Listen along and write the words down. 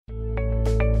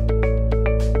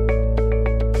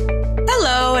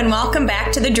and welcome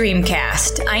back to the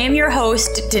Dreamcast. I am your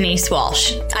host, Denise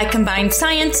Walsh. I combine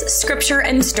science, scripture,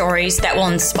 and stories that will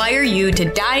inspire you to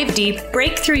dive deep,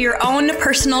 break through your own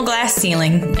personal glass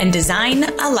ceiling, and design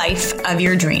a life of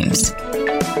your dreams.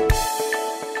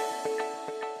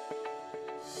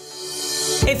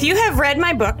 If you have read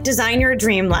my book, Design Your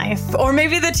Dream Life, or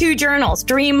maybe the two journals,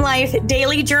 Dream Life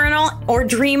Daily Journal or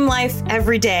Dream Life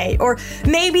Every Day, or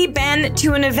maybe been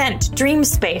to an event, Dream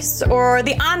Space, or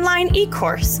the online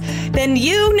e-course, then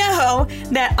you know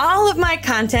that all of my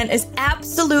content is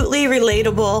absolutely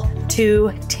relatable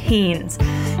to teens.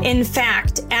 In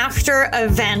fact, after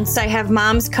events, I have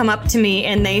moms come up to me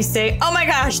and they say, "Oh my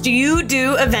gosh, do you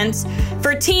do events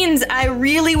for teens? I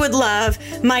really would love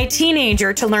my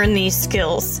teenager to learn these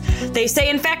skills." They say,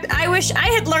 in fact, "I wish I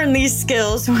had learned these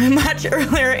skills much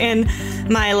earlier in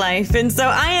my life." And so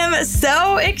I am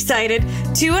so excited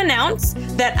to announce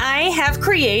that I have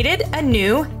created a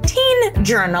new teen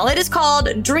journal. It is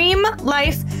called Dream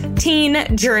Life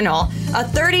Teen Journal, a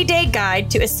 30-day guide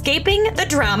to escaping the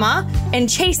drama and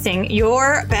chasing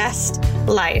your best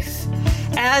life.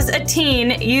 As a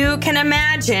teen, you can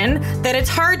imagine that it's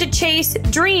hard to chase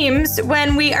dreams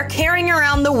when we are carrying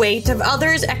around the weight of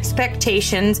others'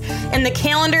 expectations and the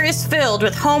calendar is filled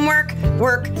with homework,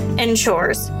 work, and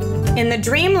chores. In the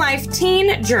Dream Life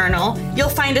Teen Journal, you'll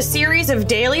find a series of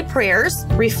daily prayers,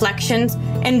 reflections,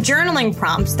 and journaling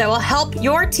prompts that will help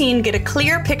your teen get a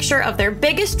clear picture of their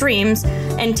biggest dreams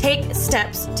and take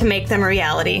steps to make them a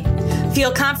reality.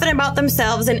 Feel confident about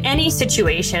themselves in any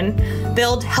situation,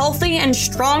 build healthy and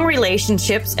strong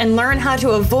relationships, and learn how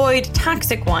to avoid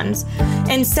toxic ones,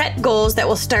 and set goals that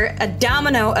will start a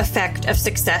domino effect of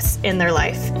success in their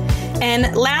life.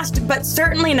 And last but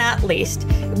certainly not least,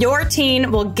 your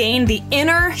teen will gain the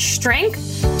inner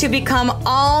strength to become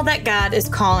all that God is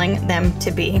calling them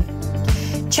to be.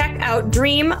 Check out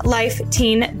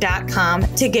dreamlifeteen.com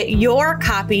to get your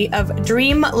copy of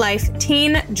Dream Life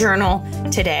Teen Journal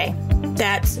today.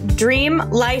 That's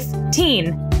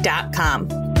dreamlifeteen.com.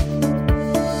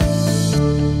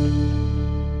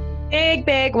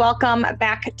 Big welcome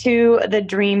back to the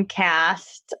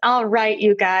Dreamcast. All right,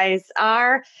 you guys,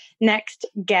 our next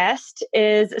guest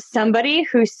is somebody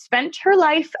who spent her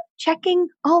life checking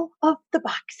all of the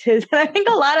boxes. And I think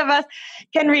a lot of us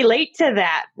can relate to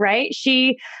that, right?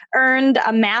 She earned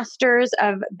a master's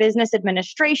of business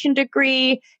administration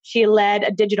degree. She led a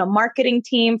digital marketing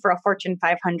team for a Fortune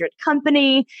 500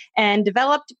 company and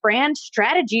developed brand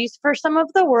strategies for some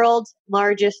of the world's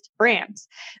largest brands,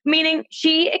 meaning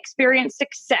she experienced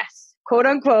success, quote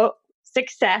unquote,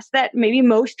 success that maybe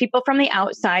most people from the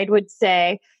outside would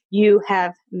say, "You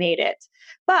have made it."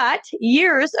 But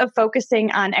years of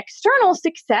focusing on external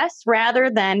success rather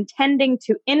than tending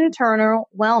to internal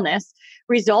wellness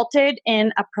resulted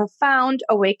in a profound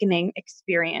awakening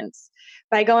experience.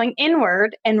 By going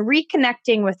inward and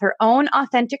reconnecting with her own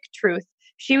authentic truth,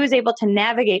 she was able to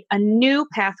navigate a new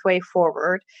pathway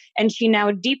forward, and she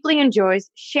now deeply enjoys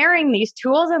sharing these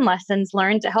tools and lessons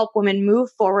learned to help women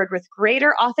move forward with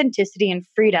greater authenticity and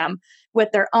freedom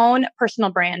with their own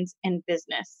personal brands and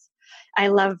business. I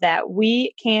love that.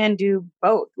 We can do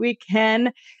both. We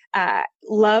can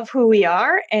love who we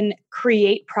are and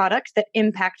create products that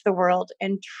impact the world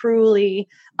and truly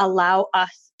allow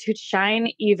us to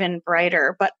shine even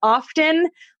brighter. But often,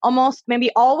 almost maybe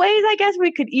always, I guess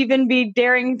we could even be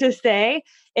daring to say,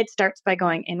 it starts by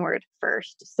going inward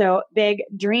first. So big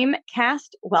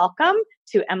Dreamcast welcome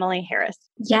to Emily Harris.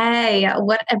 Yay.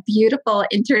 What a beautiful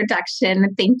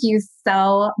introduction. Thank you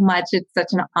so much. It's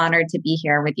such an honor to be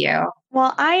here with you.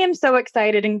 Well, I am so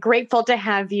excited and grateful to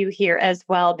have you here as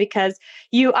well, because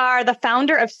you are the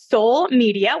founder of Soul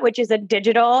Media, which is a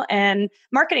digital and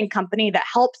marketing company that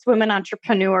helps women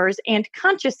entrepreneurs and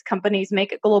conscious companies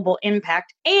make a global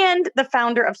impact, and the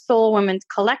founder of Soul Women's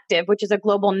Collective, which is a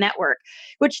global network,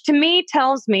 which to me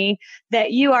tells me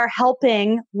that you are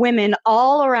helping women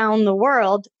all around the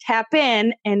world tap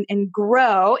in and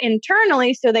grow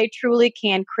internally so they truly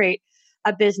can create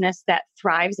a business that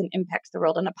thrives and impacts the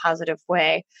world in a positive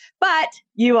way. But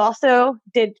you also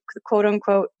did quote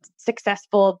unquote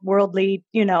successful, worldly,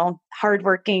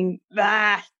 hardworking,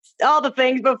 all the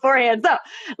things beforehand. So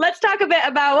let's talk a bit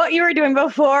about what you were doing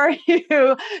before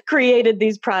you created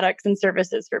these products and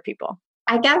services for people.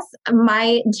 I guess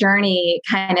my journey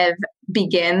kind of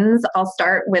begins, I'll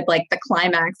start with like the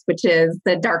climax, which is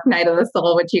the dark night of the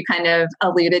soul, which you kind of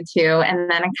alluded to, and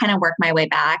then I kind of work my way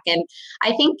back. And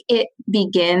I think it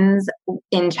begins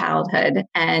in childhood.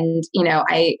 And,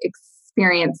 I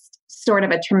experienced sort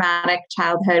of a traumatic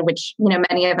childhood, which,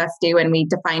 many of us do, and we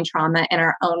define trauma in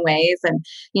our own ways. And,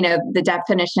 the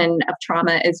definition of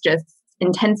trauma is just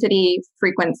intensity,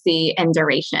 frequency, and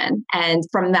duration. And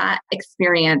from that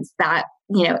experience, that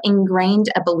ingrained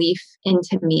a belief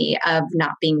into me of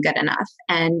not being good enough.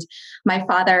 And my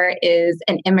father is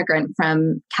an immigrant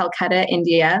from Calcutta,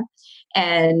 India.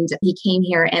 And he came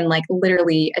here and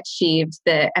literally achieved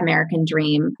the American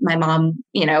dream. My mom,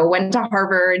 went to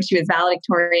Harvard. She was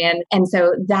valedictorian. And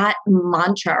so that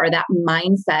mantra or that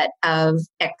mindset of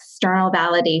external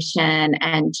validation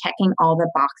and checking all the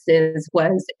boxes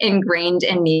was ingrained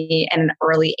in me at an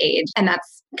early age. And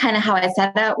that's kind of how I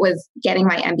set out, was getting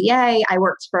my MBA. I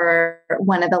worked for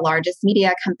one of the largest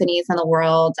media companies in the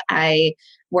world. I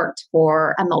worked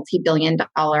for a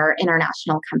multi-billion-dollar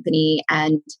international company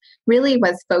and really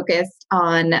was focused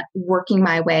on working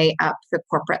my way up the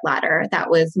corporate ladder. That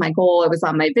was my goal. It was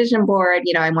on my vision board.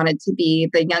 I wanted to be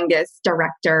the youngest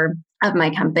director of my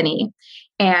company.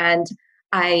 And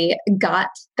I got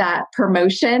that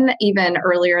promotion even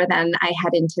earlier than I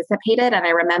had anticipated. And I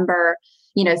remember,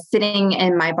 sitting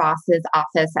in my boss's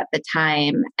office at the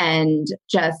time and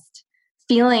just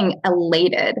feeling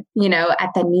elated, at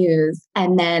the news.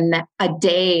 And then a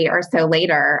day or so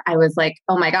later, I was like,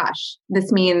 oh my gosh,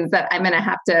 this means that I'm going to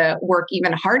have to work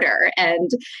even harder and,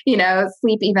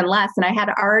 sleep even less. And I had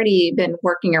already been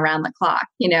working around the clock.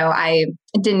 I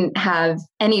didn't have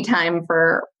any time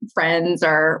for friends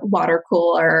or water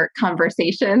cooler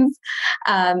conversations,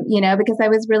 because I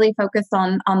was really focused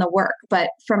on the work. But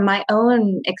from my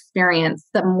own experience,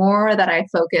 the more that I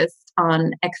focused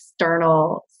on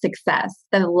external success,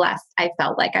 the less I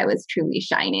felt like I was truly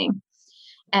shining.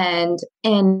 And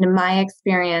in my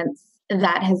experience,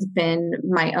 that has been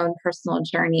my own personal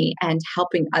journey and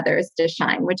helping others to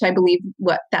shine, which I believe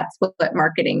that's what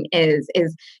marketing is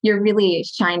you're really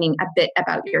shining a bit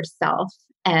about yourself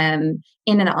in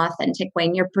an authentic way,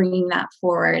 and you're bringing that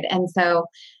forward. And so,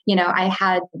 I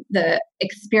had the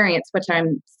experience, which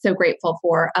I'm so grateful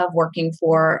for, of working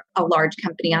for a large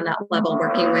company on that level,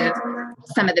 working with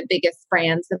some of the biggest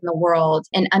brands in the world,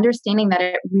 and understanding that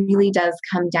it really does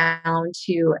come down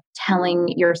to telling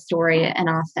your story in an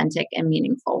authentic and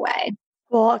meaningful way.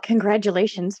 Well,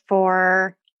 congratulations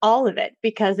for all of it,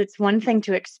 because it's one thing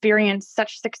to experience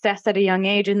such success at a young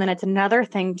age, and then it's another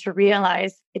thing to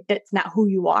realize it's not who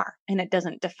you are and it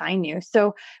doesn't define you.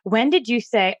 So when did you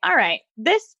say, all right,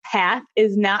 this path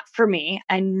is not for me,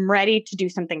 I'm ready to do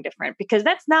something different? Because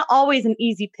that's not always an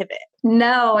easy pivot.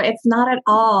 No, it's not at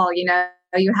all. You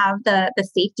have the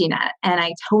safety net, and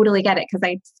I totally get it, because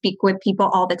I speak with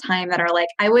people all the time that are like,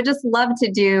 I would just love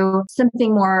to do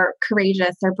something more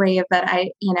courageous or brave, but I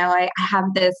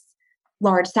have this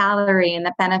large salary and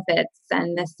the benefits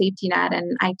and the safety net.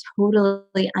 And I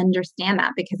totally understand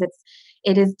that, because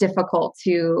it is difficult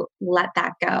to let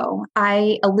that go.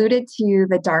 I alluded to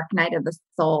the dark night of the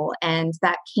soul, and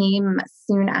that came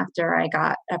soon after I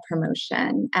got a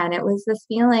promotion. And it was this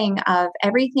feeling of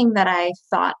everything that I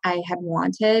thought I had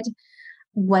wanted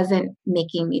wasn't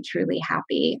making me truly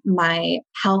happy. My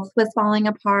health was falling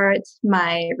apart.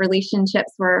 My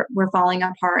relationships were falling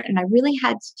apart. And I really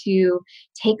had to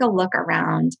take a look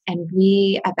around and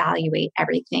reevaluate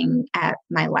everything at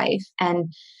my life.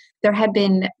 And there had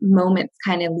been moments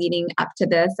kind of leading up to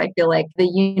this. I feel like the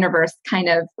universe kind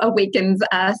of awakens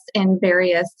us in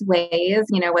various ways,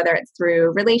 whether it's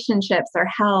through relationships or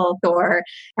health or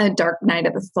a dark night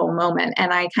of the soul moment.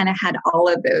 And I kind of had all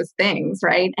of those things,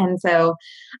 right? And so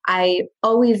I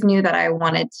always knew that I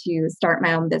wanted to start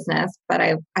my own business, but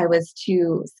I was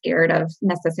too scared of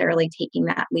necessarily taking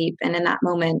that leap. And in that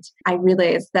moment, I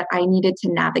realized that I needed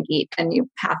to navigate a new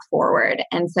path forward.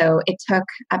 And so it took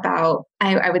about,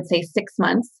 I would say, 6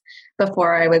 months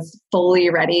before I was fully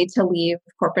ready to leave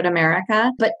corporate America.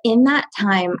 But in that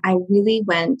time, I really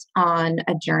went on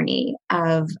a journey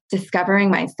of discovering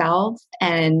myself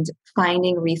and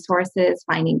finding resources,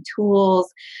 finding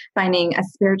tools, finding a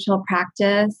spiritual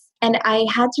practice. And I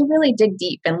had to really dig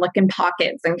deep and look in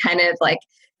pockets and kind of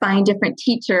find different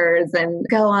teachers and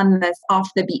go on this off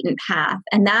the beaten path.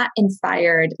 And that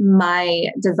inspired my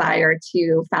desire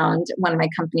to found one of my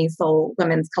companies, Soul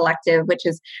Women's Collective, which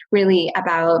is really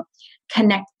about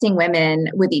connecting women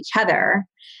with each other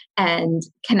and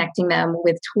connecting them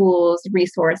with tools,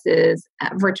 resources,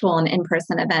 virtual and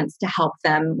in-person events to help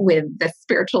them with the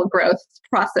spiritual growth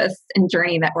process and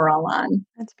journey that we're all on.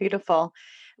 That's beautiful.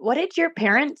 What did your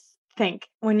parents think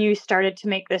when you started to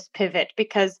make this pivot?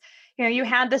 Because you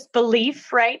had this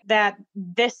belief, right, that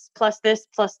this plus this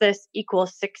plus this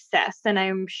equals success. And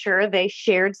I'm sure they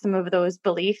shared some of those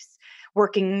beliefs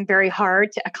working very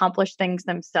hard to accomplish things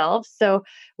themselves. So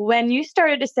when you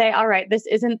started to say, all right, this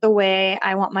isn't the way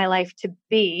I want my life to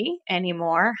be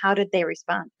anymore, how did they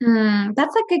respond?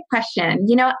 That's a good question.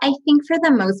 I think for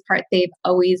the most part, they've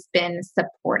always been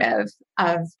supportive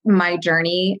of my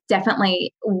journey.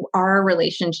 Definitely, our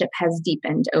relationship has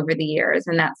deepened over the years.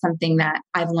 And that's something that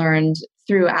I've learned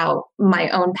throughout my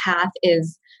own path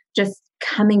is just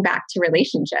coming back to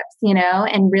relationships,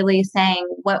 and really saying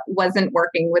what wasn't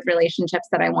working with relationships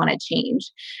that I want to change.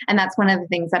 And that's one of the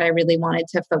things that I really wanted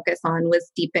to focus on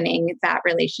was deepening that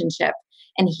relationship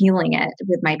and healing it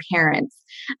with my parents.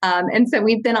 And so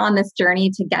we've been on this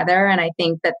journey together. And I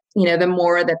think that, the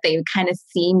more that they kind of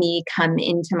see me come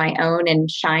into my own and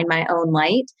shine my own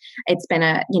light, it's been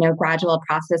a, gradual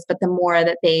process, but the more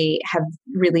that they have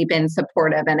really been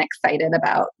supportive and excited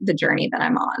about the journey that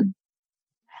I'm on.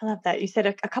 I love that. You said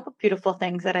a couple beautiful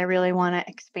things that I really want to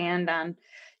expand on.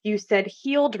 You said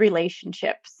healed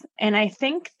relationships. And I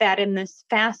think that in this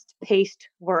fast-paced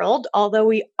world, although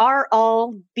we are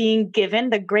all being given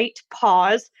the great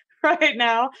pause right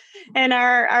now, and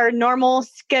our normal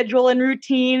schedule and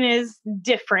routine is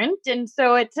different. And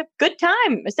so it's a good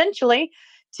time, essentially,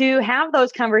 to have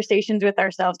those conversations with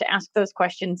ourselves, to ask those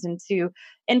questions and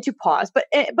to pause. But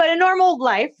in normal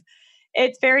life,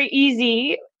 it's very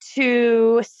easy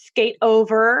to skate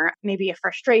over maybe a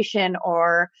frustration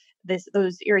or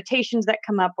those irritations that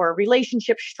come up or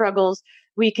relationship struggles.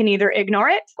 We can either ignore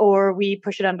it or we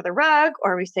push it under the rug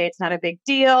or we say it's not a big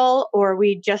deal or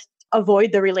we just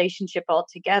avoid the relationship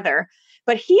altogether.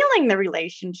 But healing the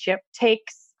relationship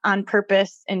takes on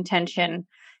purpose, intention,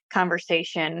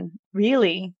 conversation.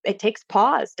 Really, it takes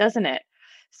pause, doesn't it?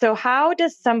 So how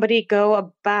does somebody go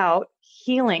about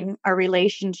healing a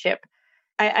relationship?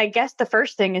 I guess the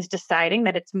first thing is deciding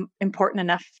that it's important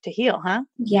enough to heal, huh?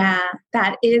 Yeah,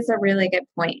 that is a really good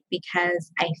point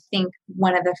because I think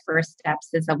one of the first steps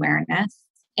is awareness.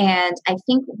 And I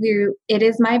think it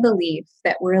is my belief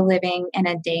that we're living in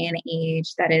a day and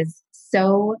age that is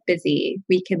so busy.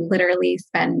 We could literally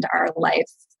spend our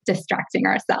lives distracting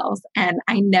ourselves. And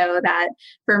I know that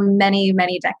for many,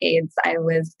 many decades, I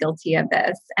was guilty of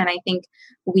this. And I think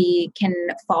we can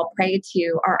fall prey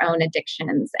to our own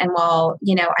addictions. And while,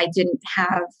 I didn't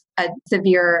have a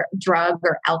severe drug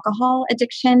or alcohol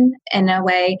addiction in a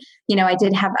way, I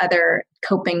did have other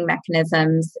coping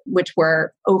mechanisms, which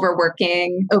were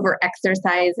overworking, over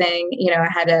exercising. I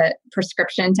had a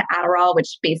prescription to Adderall,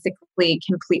 which basically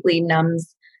completely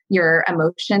numbs your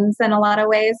emotions in a lot of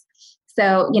ways.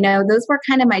 So, those were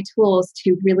kind of my tools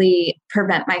to really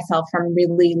prevent myself from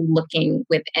really looking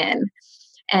within.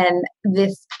 And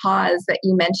this pause that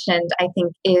you mentioned, I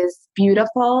think is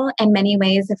beautiful in many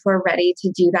ways if we're ready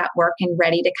to do that work and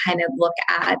ready to kind of look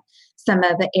at some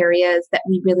of the areas that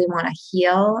we really want to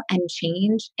heal and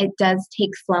change. It does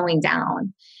take slowing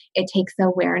down. It takes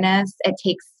awareness. It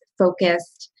takes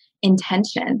focused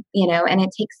intention, and it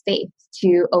takes faith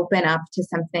to open up to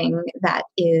something that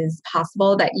is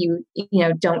possible that you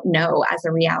don't know as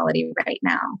a reality right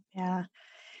now. Yeah.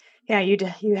 Yeah,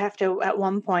 you have to at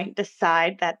one point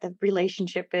decide that the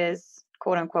relationship is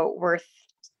quote unquote worth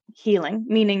healing,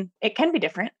 meaning it can be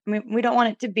different. I mean, we don't want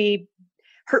it to be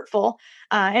hurtful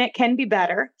and it can be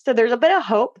better. So there's a bit of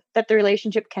hope that the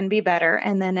relationship can be better.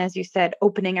 And then, as you said,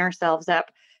 opening ourselves up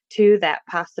to that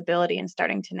possibility and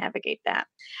starting to navigate that.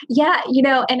 Yeah,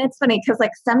 and it's funny because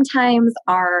sometimes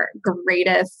our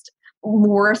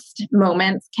worst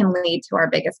moments can lead to our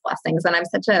biggest blessings. And I'm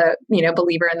such a,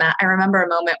 believer in that. I remember a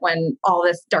moment when all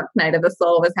this dark night of the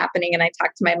soul was happening and I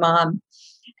talked to my mom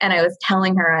and I was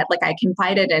telling her, I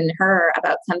confided in her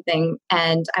about something.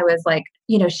 And I was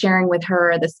sharing with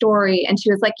her the story. And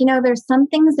she was like, there's some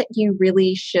things that you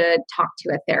really should talk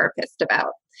to a therapist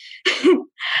about.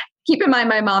 Keep in mind,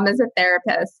 my mom is a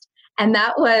therapist. And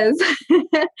that was,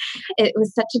 it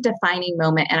was such a defining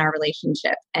moment in our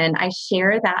relationship. And I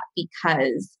share that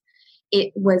because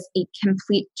it was a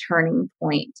complete turning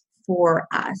point for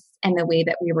us and the way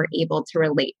that we were able to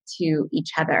relate to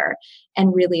each other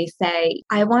and really say,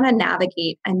 I want to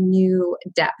navigate a new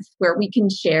depth where we can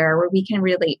share, where we can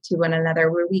relate to one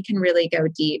another, where we can really go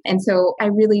deep. And so I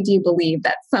really do believe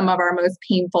that some of our most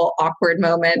painful, awkward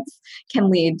moments can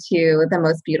lead to the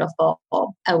most beautiful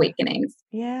awakenings.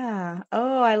 Yeah.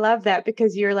 Oh, I love that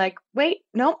because you're like, wait,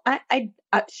 no,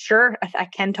 sure, I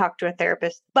can talk to a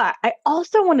therapist, but I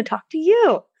also want to talk to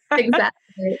you.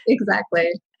 Exactly.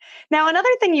 Now, another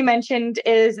thing you mentioned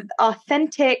is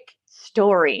authentic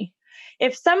story.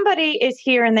 If somebody is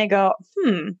here and they go,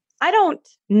 I don't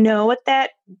know what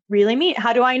that really means.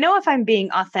 How do I know if I'm being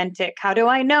authentic? How do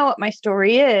I know what my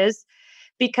story is?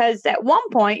 because at one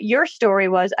point your story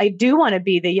was, I do want to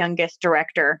be the youngest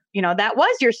director. That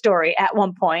was your story at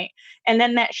one point, and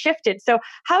then that shifted. So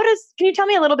can you tell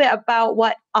me a little bit about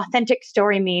what authentic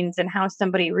story means and how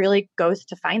somebody really goes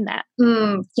to find that?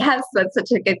 Yes, that's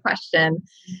such a good question.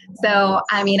 So,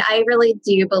 I really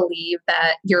do believe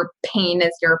that your pain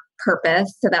is your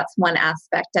purpose. So that's one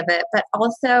aspect of it. But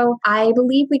also, I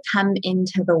believe we come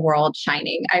into the world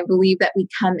shining. I believe that we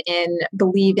come in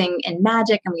believing in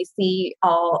magic, and we see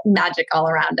all magic all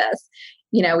around us.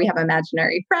 We have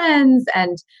imaginary friends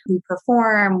and we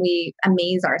perform, we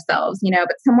amaze ourselves,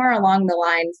 but somewhere along the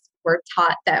lines, we're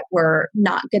taught that we're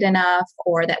not good enough,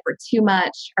 or that we're too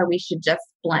much, or we should just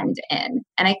blend in.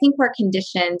 And I think we're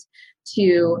conditioned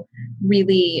to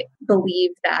really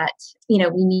believe that,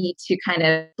 we need to kind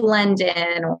of blend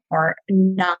in or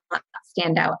not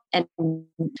stand out and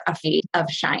afraid of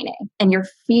shining. And your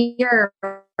fear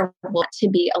will to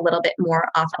be a little bit more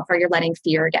off, or you're letting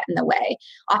fear get in the way.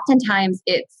 Oftentimes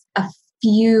it's a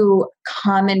few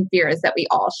common fears that we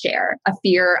all share: a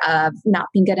fear of not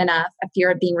being good enough, a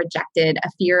fear of being rejected, a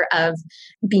fear of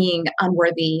being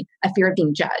unworthy, a fear of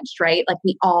being judged, right? Like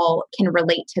we all can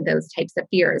relate to those types of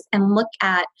fears and look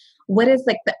at what is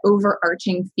like the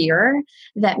overarching fear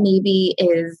that maybe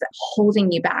is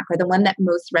holding you back, or the one that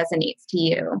most resonates to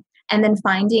you. And then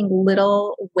finding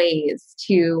little ways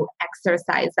to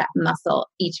exercise that muscle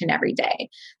each and every day.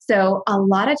 So a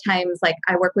lot of times, like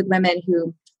I work with women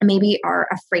who maybe are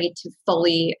afraid to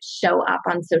fully show up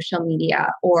on social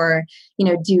media, or,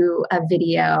 do a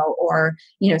video, or,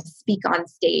 speak on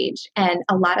stage. And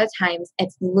a lot of times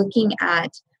it's looking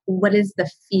at what is the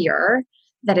fear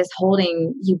that is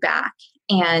holding you back,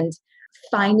 and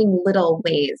finding little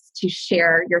ways to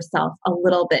share yourself a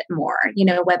little bit more,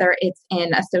 whether it's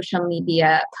in a social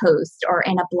media post or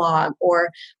in a blog or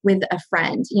with a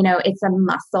friend. It's a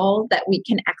muscle that we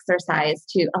can exercise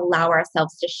to allow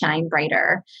ourselves to shine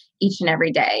brighter each and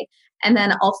every day. And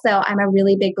then also, I'm a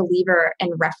really big believer in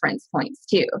reference points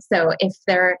too. So if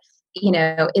there,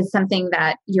 is something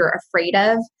that you're afraid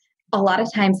of, a lot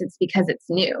of times it's because it's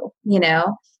new,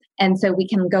 And so we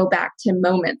can go back to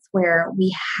moments where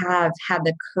we have had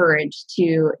the courage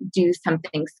to do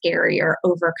something scary or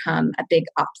overcome a big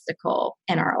obstacle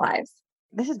in our lives.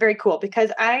 This is very cool,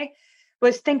 because I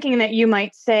was thinking that you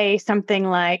might say something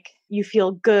like, you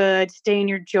feel good, stay in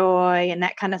your joy, and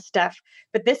that kind of stuff.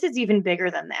 But this is even bigger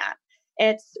than that.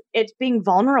 It's being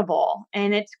vulnerable,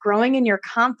 and it's growing in your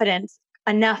confidence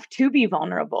enough to be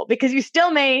vulnerable, because you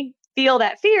still may feel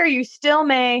that fear. You still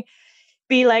may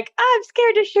be like, I'm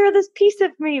scared to share this piece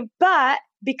of me. But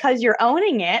because you're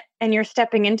owning it and you're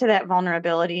stepping into that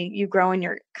vulnerability, you grow in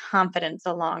your confidence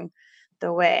along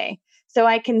the way. So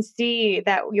I can see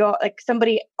that you're like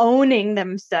somebody owning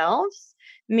themselves,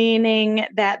 meaning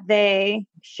that they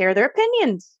share their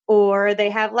opinions, or they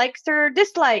have likes or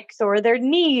dislikes, or their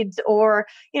needs, or,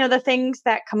 the things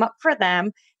that come up for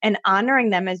them, and honoring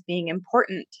them as being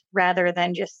important, rather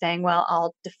than just saying, well,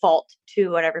 I'll default to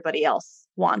what everybody else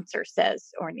wants or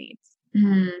says or needs.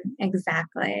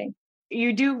 Exactly.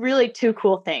 You do really two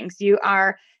cool things. You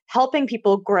are helping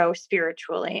people grow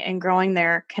spiritually and growing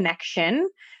their connection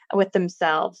with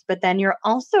themselves, but then you're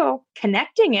also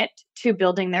connecting it to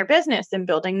building their business and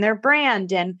building their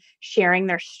brand and sharing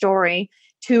their story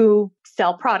to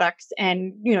sell products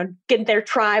and, get their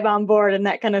tribe on board and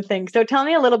that kind of thing. So tell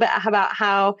me a little bit about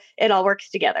how it all works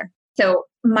together. So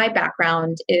my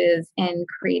background is in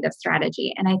creative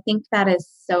strategy, and I think that is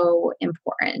so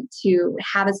important to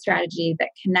have a strategy that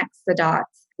connects the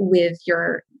dots with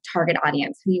your target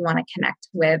audience who you want to connect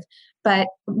with. But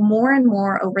more and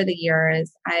more over the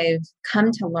years, I've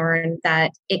come to learn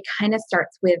that it kind of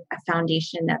starts with a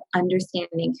foundation of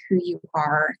understanding who you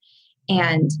are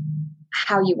and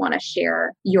how you want to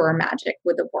share your magic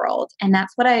with the world. And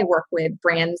that's what I work with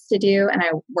brands to do, and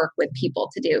I work with people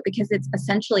to do, because it's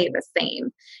essentially the same.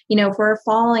 If we're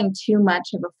following too much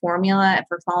of a formula, if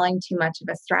we're following too much of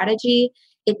a strategy,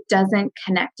 it doesn't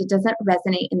connect. It doesn't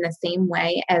resonate in the same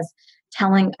way as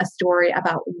telling a story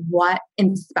about what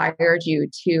inspired you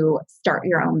to start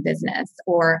your own business,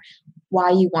 or why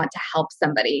you want to help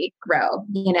somebody grow,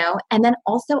 and then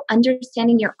also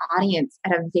understanding your audience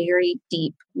at a very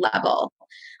deep level.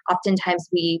 Oftentimes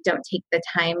we don't take the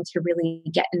time to really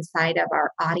get inside of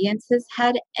our audience's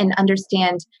head and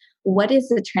understand what is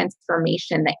the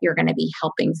transformation that you're going to be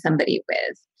helping somebody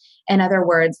with. In other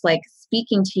words, like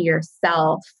speaking to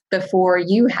yourself before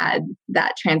you had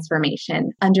that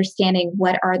transformation, understanding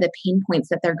what are the pain points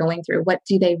that they're going through. What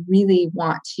do they really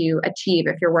want to achieve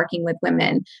if you're working with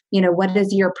women? What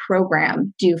does your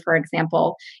program do, for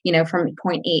example, from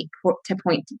point A to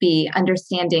point B,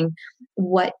 understanding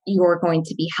what you're going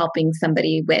to be helping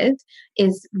somebody with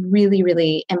is really,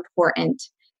 really important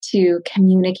to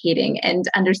communicating and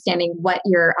understanding what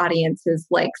your audience's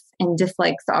likes and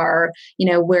dislikes are,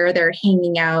 where they're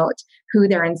hanging out, who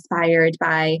they're inspired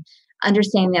by,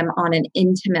 understanding them on an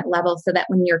intimate level so that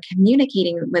when you're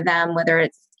communicating with them, whether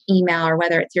it's email or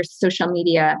whether it's your social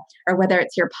media or whether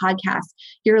it's your podcast,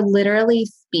 you're literally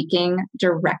speaking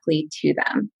directly to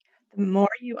them. The more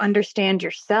you understand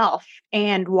yourself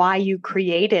and why you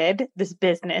created this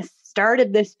business,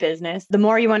 started this business, the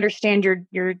more you understand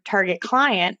your target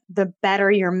client, the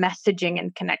better your messaging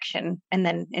and connection, and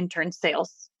then in turn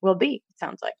sales will be, it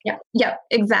sounds like. Yeah,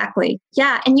 exactly.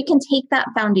 Yeah. And you can take that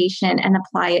foundation and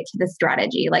apply it to the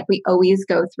strategy. Like we always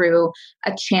go through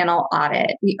a channel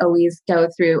audit. We always go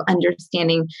through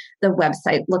understanding the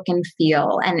website look and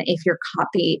feel. And if your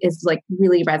copy is like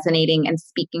really resonating and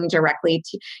speaking directly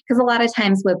to, because a lot of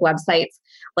times with websites,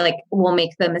 like we'll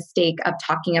make the mistake of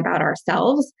talking about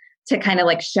ourselves to kind of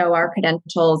like show our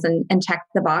credentials and check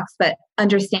the box, but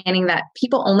understanding that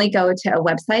people only go to a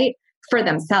website for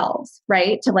themselves,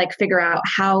 right? To like figure out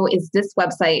how is this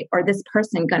website or this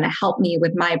person going to help me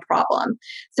with my problem.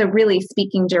 So really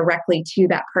speaking directly to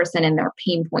that person and their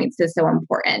pain points is so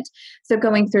important. So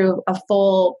going through a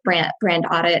full brand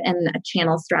audit and a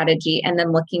channel strategy, and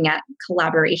then looking at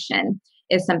collaboration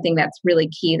is something that's really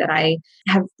key that I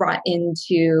have brought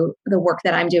into the work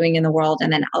that I'm doing in the world,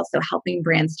 and then also helping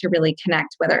brands to really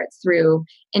connect, whether it's through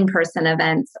in-person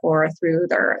events or through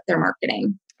their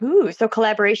marketing. Ooh, so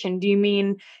collaboration, do you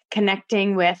mean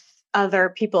connecting with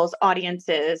other people's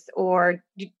audiences, or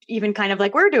even kind of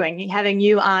like we're doing, having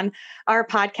you on our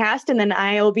podcast and then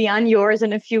I'll be on yours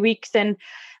in a few weeks and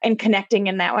connecting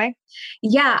in that way?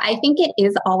 Yeah, I think it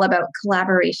is all about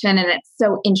collaboration. And it's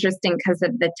so interesting because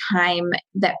of the time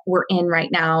that we're in right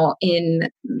now in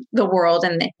the world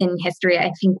and in history.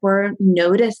 I think we're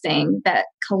noticing that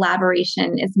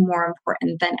collaboration is more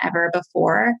important than ever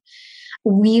before.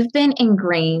 We've been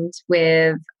ingrained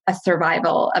with a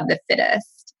survival of the fittest.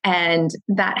 And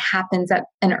that happens at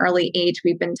an early age.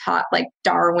 We've been taught like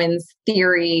Darwin's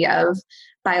theory of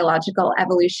biological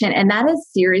evolution. And that is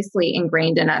seriously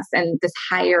ingrained in us, and this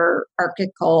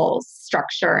hierarchical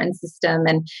structure and system.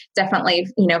 And definitely,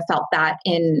 felt that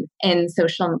in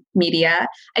social media.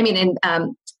 I mean, in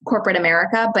corporate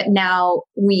America, but now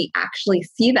we actually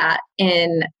see that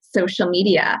in social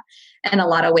media in a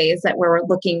lot of ways, that we're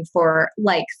looking for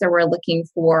likes, or we're looking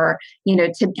for,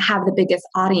 to have the biggest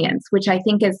audience, which I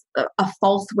think is a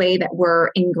false way that we're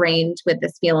ingrained with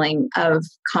this feeling of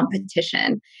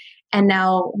competition. And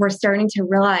now we're starting to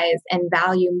realize and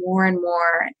value more and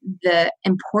more the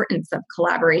importance of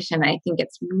collaboration. I think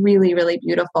it's really, really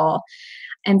beautiful.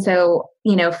 And so,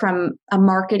 from a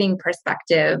marketing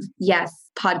perspective, yes,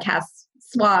 podcasts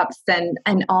swaps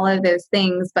and all of those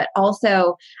things, but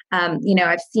also,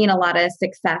 I've seen a lot of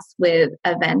success with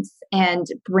events and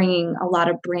bringing a lot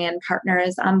of brand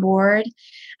partners on board,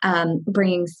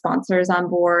 bringing sponsors on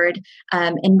board,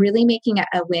 and really making it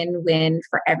a win-win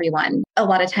for everyone. A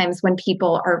lot of times when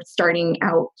people are starting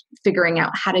out, figuring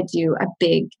out how to do a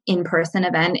big in-person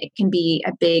event, it can be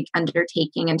a big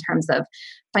undertaking in terms of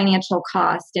financial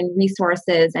cost and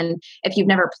resources. And if you've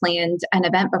never planned an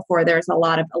event before, there's a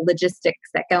lot of logistics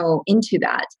that go into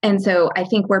that. And so I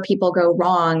think where people go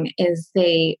wrong is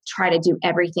they try to do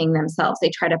everything themselves.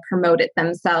 They try to promote it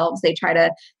themselves. They try to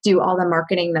do all the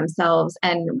marketing themselves.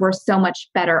 And we're so much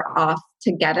better off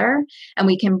together, and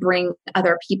we can bring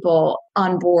other people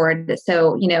on board.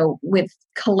 So, with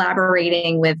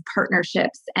collaborating with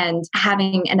partnerships and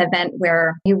having an event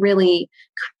where you really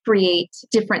create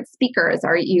different speakers,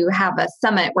 or you have a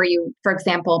summit where you, for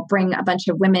example, bring a bunch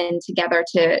of women together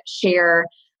to share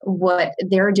what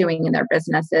they're doing in their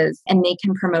businesses, and they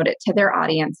can promote it to their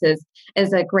audiences,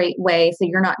 is a great way. So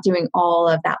you're not doing all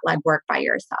of that legwork by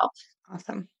yourself.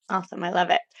 Awesome. I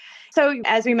love it. So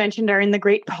as we mentioned, are in the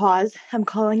great pause, I'm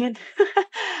calling it.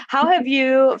 How have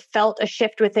you felt a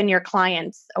shift within your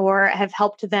clients, or have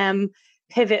helped them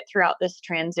pivot throughout this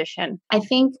transition? I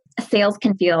think sales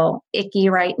can feel icky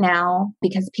right now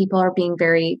because people are being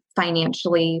very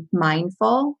financially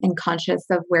mindful and conscious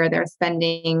of where they're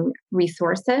spending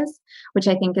resources, which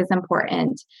I think is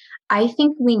important. I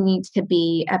think we need to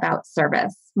be about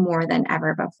service more than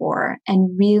ever before,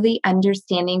 and really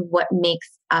understanding what makes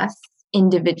us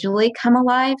individually come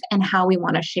alive and how we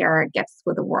want to share our gifts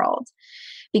with the world.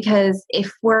 Because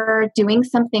if we're doing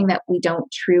something that we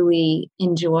don't truly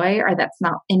enjoy or that's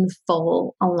not in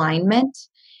full alignment,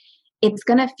 it's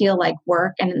going to feel like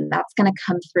work, and that's going to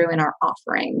come through in our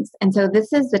offerings. And so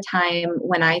this is the time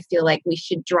when I feel like we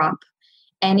should drop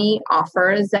any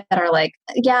offers that are like,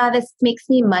 yeah, this makes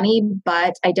me money,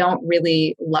 but I don't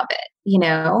really love it.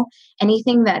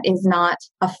 Anything that is not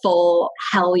a full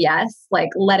hell yes, like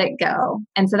let it go.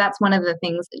 And so that's one of the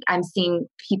things I'm seeing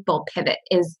people pivot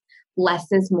is less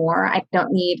is more. I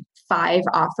don't need 5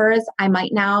 offers. I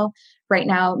might right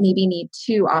now, maybe need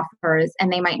 2 offers,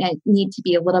 and they might need to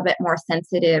be a little bit more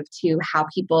sensitive to how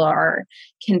people are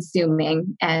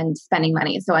consuming and spending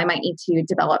money. So I might need to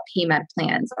develop payment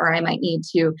plans, or I might need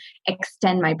to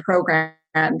extend my program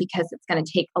because it's going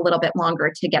to take a little bit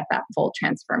longer to get that full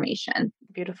transformation.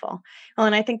 Beautiful. Well,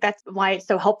 and I think that's why it's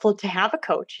so helpful to have a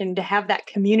coach and to have that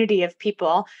community of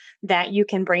people that you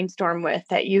can brainstorm with,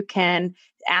 that you can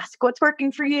ask what's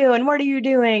working for you and what are you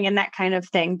doing and that kind of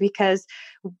thing, because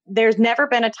there's never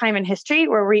been a time in history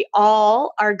where we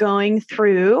all are going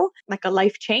through like a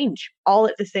life change all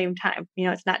at the same time.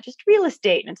 It's not just real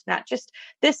estate, and it's not just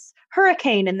this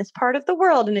hurricane in this part of the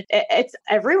world, and it's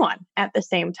everyone at the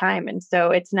same time. And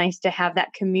so it's nice to have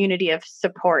that community of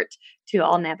support to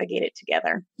all navigate it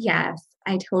together. Yes,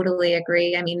 I totally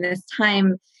agree. I mean, this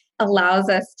time allows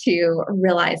us to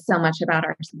realize so much about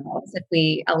ourselves if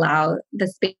we allow the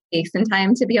space and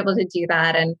time to be able to do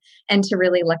that, and to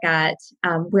really look at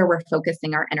where we're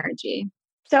focusing our energy.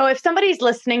 So if somebody's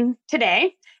listening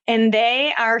today and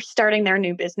they are starting their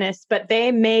new business, but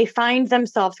they may find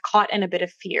themselves caught in a bit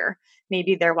of fear.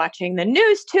 Maybe they're watching the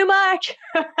news too much,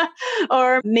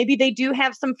 or maybe they do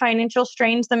have some financial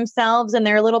strains themselves and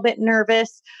they're a little bit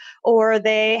nervous, or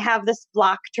they have this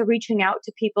block to reaching out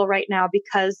to people right now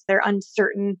because they're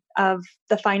uncertain of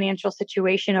the financial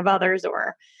situation of others.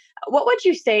 Or what would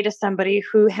you say to somebody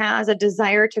who has a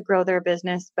desire to grow their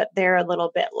business, but they're a little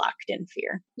bit locked in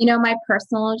fear? My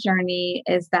personal journey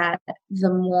is that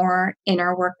the more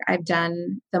inner work I've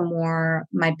done, the more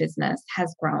my business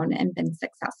has grown and been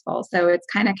successful. So it's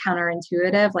kind of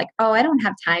counterintuitive, like, oh, I don't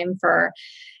have time for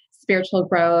spiritual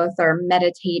growth or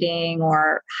meditating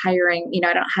or hiring,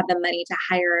 I don't have the money to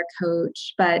hire a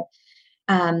coach. But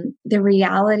the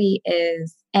reality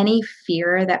is any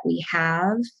fear that we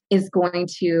have is going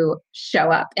to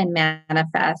show up and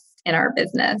manifest in our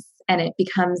business. And it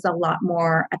becomes a lot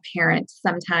more apparent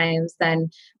sometimes than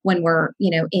when we're,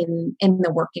 in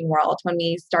the working world. When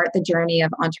we start the journey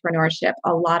of entrepreneurship,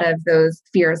 a lot of those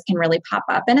fears can really pop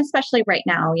up. And especially right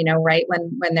now, right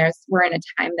when we're in a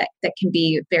time that can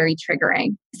be very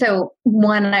triggering. So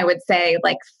one, I would say,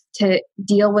 like, to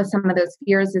deal with some of those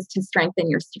fears is to strengthen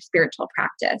your spiritual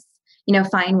practice.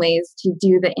 Find ways to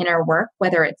do the inner work,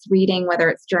 whether it's reading, whether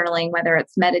it's journaling, whether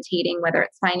it's meditating, whether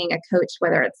it's finding a coach,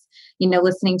 whether it's,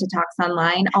 listening to talks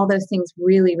online. All those things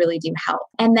really, really do help.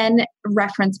 And then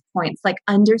reference points, like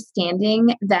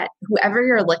understanding that whoever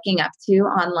you're looking up to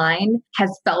online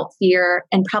has felt fear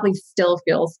and probably still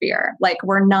feels fear. Like,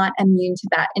 we're not immune to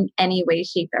that in any way,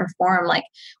 shape, or form. Like,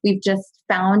 we've just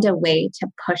found a way to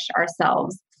push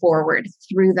ourselves forward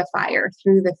through the fire,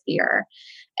 through the fear.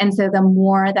 And so the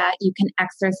more that you can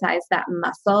exercise that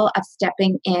muscle of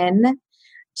stepping in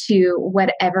to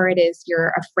whatever it is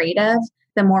you're afraid of,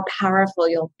 the more powerful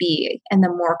you'll be and the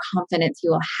more confidence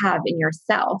you will have in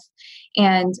yourself.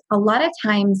 And a lot of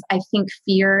times I think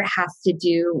fear has to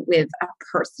do with a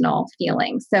personal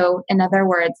feeling. So in other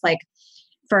words, like,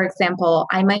 for example,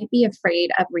 I might be afraid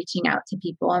of reaching out to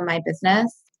people in my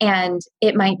business. And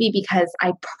it might be because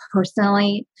I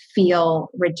personally feel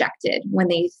rejected when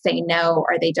they say no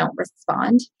or they don't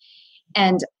respond.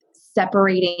 And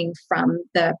separating from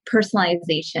the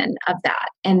personalization of that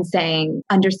and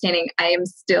understanding I am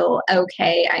still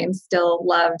okay, I am still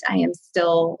loved, I am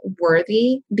still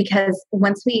worthy. Because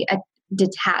once we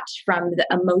detach from the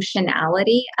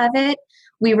emotionality of it,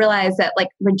 we realize that, like,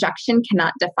 rejection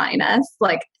cannot define us.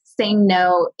 Like, saying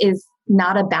no is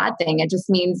not a bad thing. It just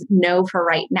means no for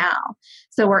right now.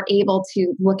 So we're able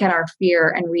to look at our fear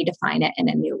and redefine it in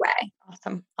a new way.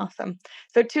 Awesome.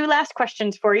 So 2 last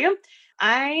questions for you.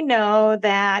 I know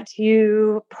that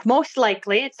you most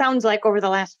likely, it sounds like over the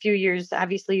last few years,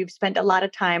 obviously you've spent a lot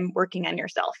of time working on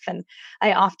yourself. And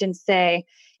I often say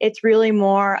it's really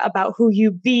more about who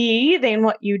you be than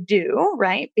what you do,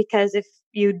 right? Because if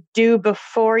you do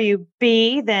before you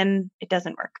be, then it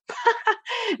doesn't work.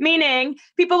 Meaning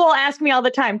people will ask me all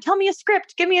the time, tell me a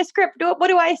script, give me a script. What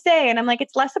do I say? And I'm like,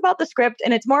 it's less about the script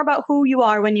and it's more about who you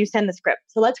are when you send the script.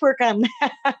 So let's work on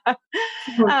that.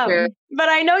 But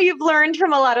I know you've learned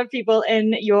from a lot of people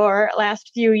in your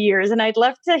last few years, and I'd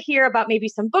love to hear about maybe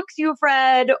some books you've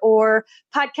read or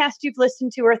podcasts you've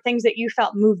listened to or things that you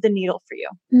felt moved the needle for you.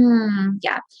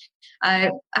 Yeah.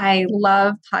 I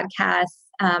love podcasts.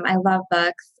 I love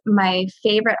books. My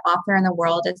favorite author in the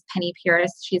world is Penny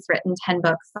Pierce. She's written 10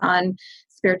 books on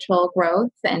spiritual growth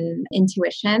and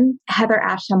intuition. Heather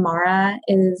Ashamara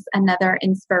is another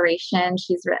inspiration.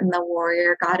 She's written The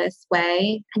Warrior Goddess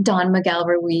Way. Don Miguel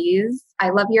Ruiz.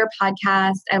 I love your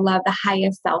podcast. I love the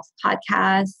Highest Self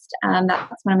podcast.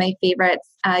 That's one of my favorites.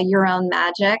 Your Own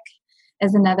Magic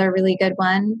is another really good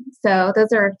one. So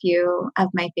those are a few of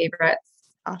my favorites.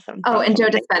 Awesome. Oh, and Joe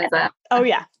Dispenza. Oh,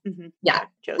 yeah. Mm-hmm. Yeah.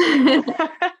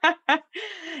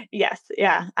 Yes.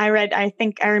 Yeah. I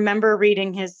think I remember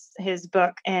reading his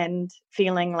book and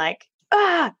feeling like,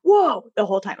 whoa, the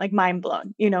whole time, like mind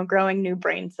blown, growing new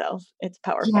brain cells. It's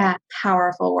powerful. Yeah.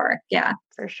 Powerful work. Yeah.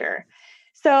 For sure.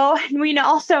 So we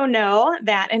also know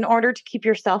that in order to keep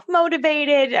yourself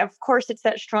motivated, of course, it's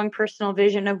that strong personal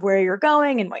vision of where you're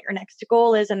going and what your next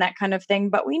goal is and that kind of thing.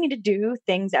 But we need to do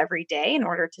things every day in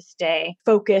order to stay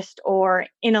focused or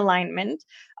in alignment.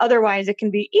 Otherwise, it can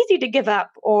be easy to give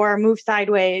up or move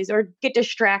sideways or get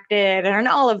distracted and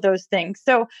all of those things.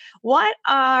 So what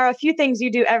are a few things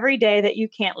you do every day that you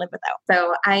can't live without?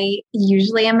 So I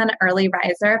usually am an early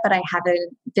riser, but I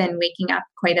haven't been waking up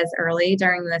quite as early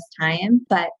during this time.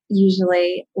 But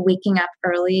usually waking up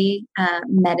early,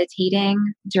 meditating,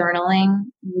 journaling,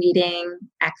 reading,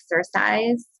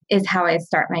 exercise is how I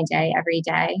start my day every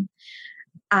day.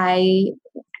 I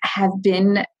have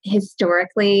been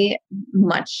historically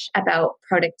much about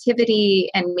productivity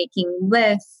and making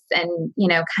lists and,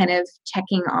 kind of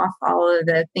checking off all of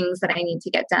the things that I need to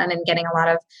get done and getting a lot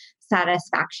of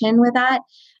satisfaction with that.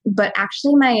 But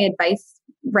actually my advice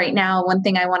right now, one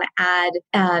thing I want to add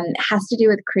has to do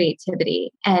with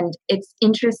creativity. And it's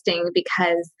interesting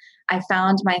because I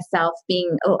found myself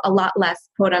being a lot less,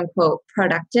 quote unquote,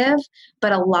 productive,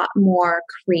 but a lot more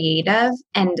creative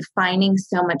and finding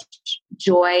so much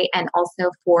joy and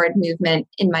also forward movement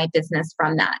in my business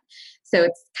from that. So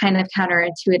it's kind of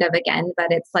counterintuitive again, but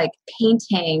it's like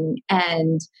painting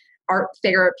and art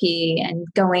therapy and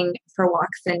going for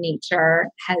walks in nature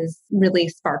has really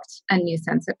sparked a new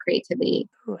sense of creativity.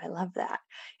 Ooh, I love that.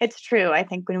 It's true. I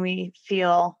think when we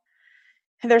feel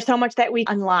there's so much that we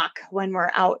unlock when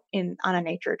we're out on a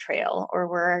nature trail or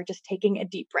we're just taking a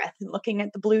deep breath and looking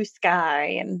at the blue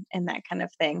sky and that kind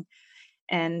of thing.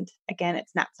 And again,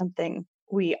 it's not something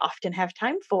we often have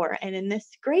time for. And in this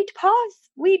great pause,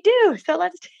 we do. So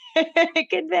let's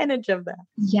take advantage of that.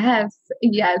 Yes,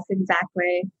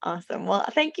 exactly. Awesome. Well,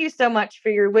 thank you so much for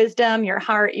your wisdom, your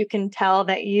heart. You can tell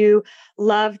that you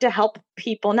love to help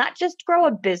people not just grow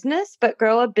a business, but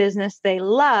grow a business they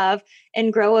love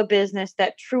and grow a business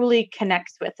that truly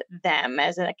connects with them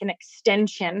as like an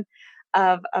extension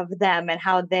of them and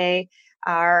how they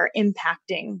are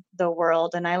impacting the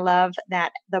world. And I love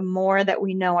that the more that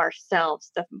we know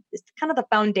ourselves, it's kind of the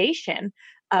foundation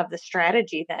of the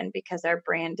strategy then, because our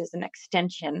brand is an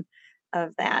extension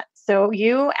of that. So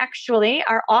you actually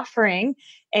are offering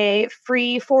a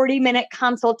free 40-minute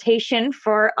consultation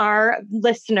for our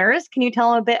listeners. Can you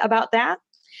tell a bit about that?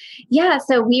 Yeah,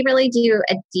 so we really do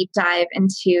a deep dive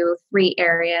into 3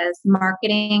 areas: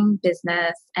 marketing,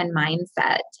 business, and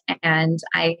mindset. And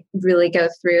I really go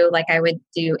through, like I would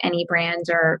do any brand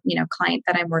or, client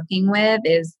that I'm working with,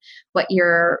 is what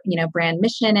your, brand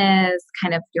mission is,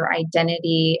 kind of your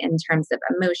identity in terms of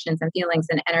emotions and feelings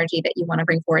and energy that you want to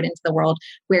bring forward into the world,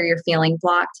 where you're feeling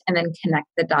blocked, and then connect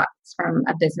the dots from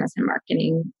a business and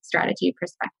marketing strategy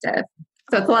perspective.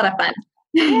 So it's a lot of fun.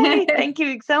 Yay, thank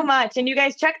you so much. And you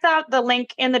guys check out the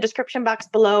link in the description box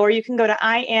below, or you can go to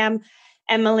I Am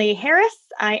Emily Harris,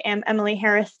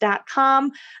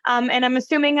 IamEmilyHarris.com. And I'm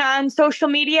assuming on social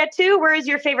media too. Where is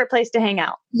your favorite place to hang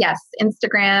out? Yes,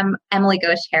 Instagram. Emily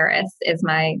Ghosh Harris is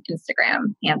my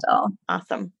Instagram handle.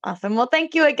 Awesome. Well,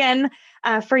 thank you again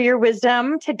for your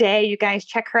wisdom today. You guys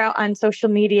check her out on social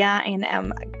media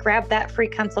and grab that free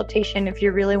consultation if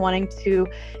you're really wanting to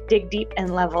dig deep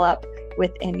and level up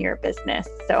within your business.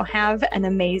 So have an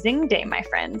amazing day, my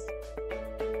friends.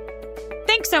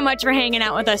 Thanks so much for hanging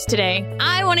out with us today.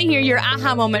 I want to hear your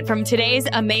aha moment from today's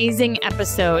amazing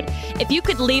episode. If you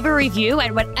could leave a review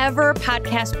at whatever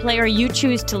podcast player you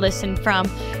choose to listen from,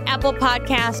 Apple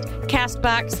Podcast,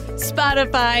 Castbox,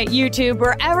 Spotify, YouTube,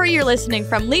 wherever you're listening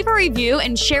from, leave a review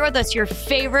and share with us your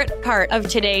favorite part of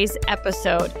today's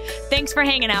episode. Thanks for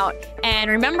hanging out, and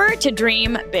remember to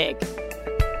dream big.